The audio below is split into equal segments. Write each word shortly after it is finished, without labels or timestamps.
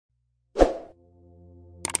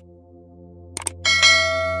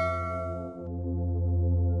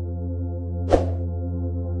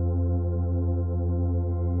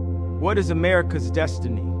What is America's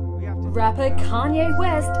destiny? Rapper Kanye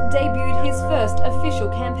West debuted his first official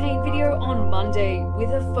campaign video on Monday with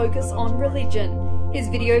a focus on religion. His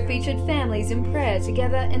video featured families in prayer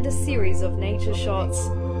together and a series of nature shots.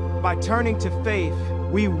 By turning to faith,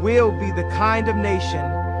 we will be the kind of nation,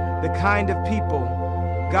 the kind of people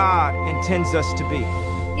God intends us to be.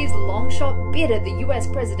 His long-shot bid at the US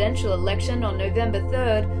presidential election on November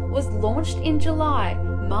 3rd was launched in July,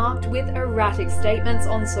 marked with erratic statements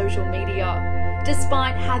on social media.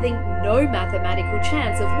 Despite having no mathematical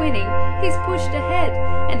chance of winning, he's pushed ahead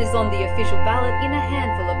and is on the official ballot in a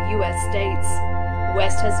handful of US states.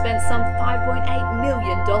 West has spent some $5.8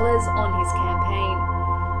 million on his campaign.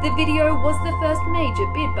 The video was the first major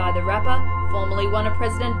bid by the rapper, formerly one of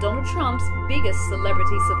President Donald Trump's biggest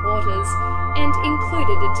celebrity supporters, and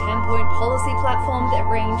included a 10-point policy platform that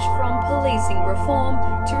ranged from policing reform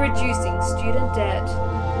to reducing student debt.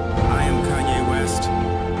 I am Kanye West,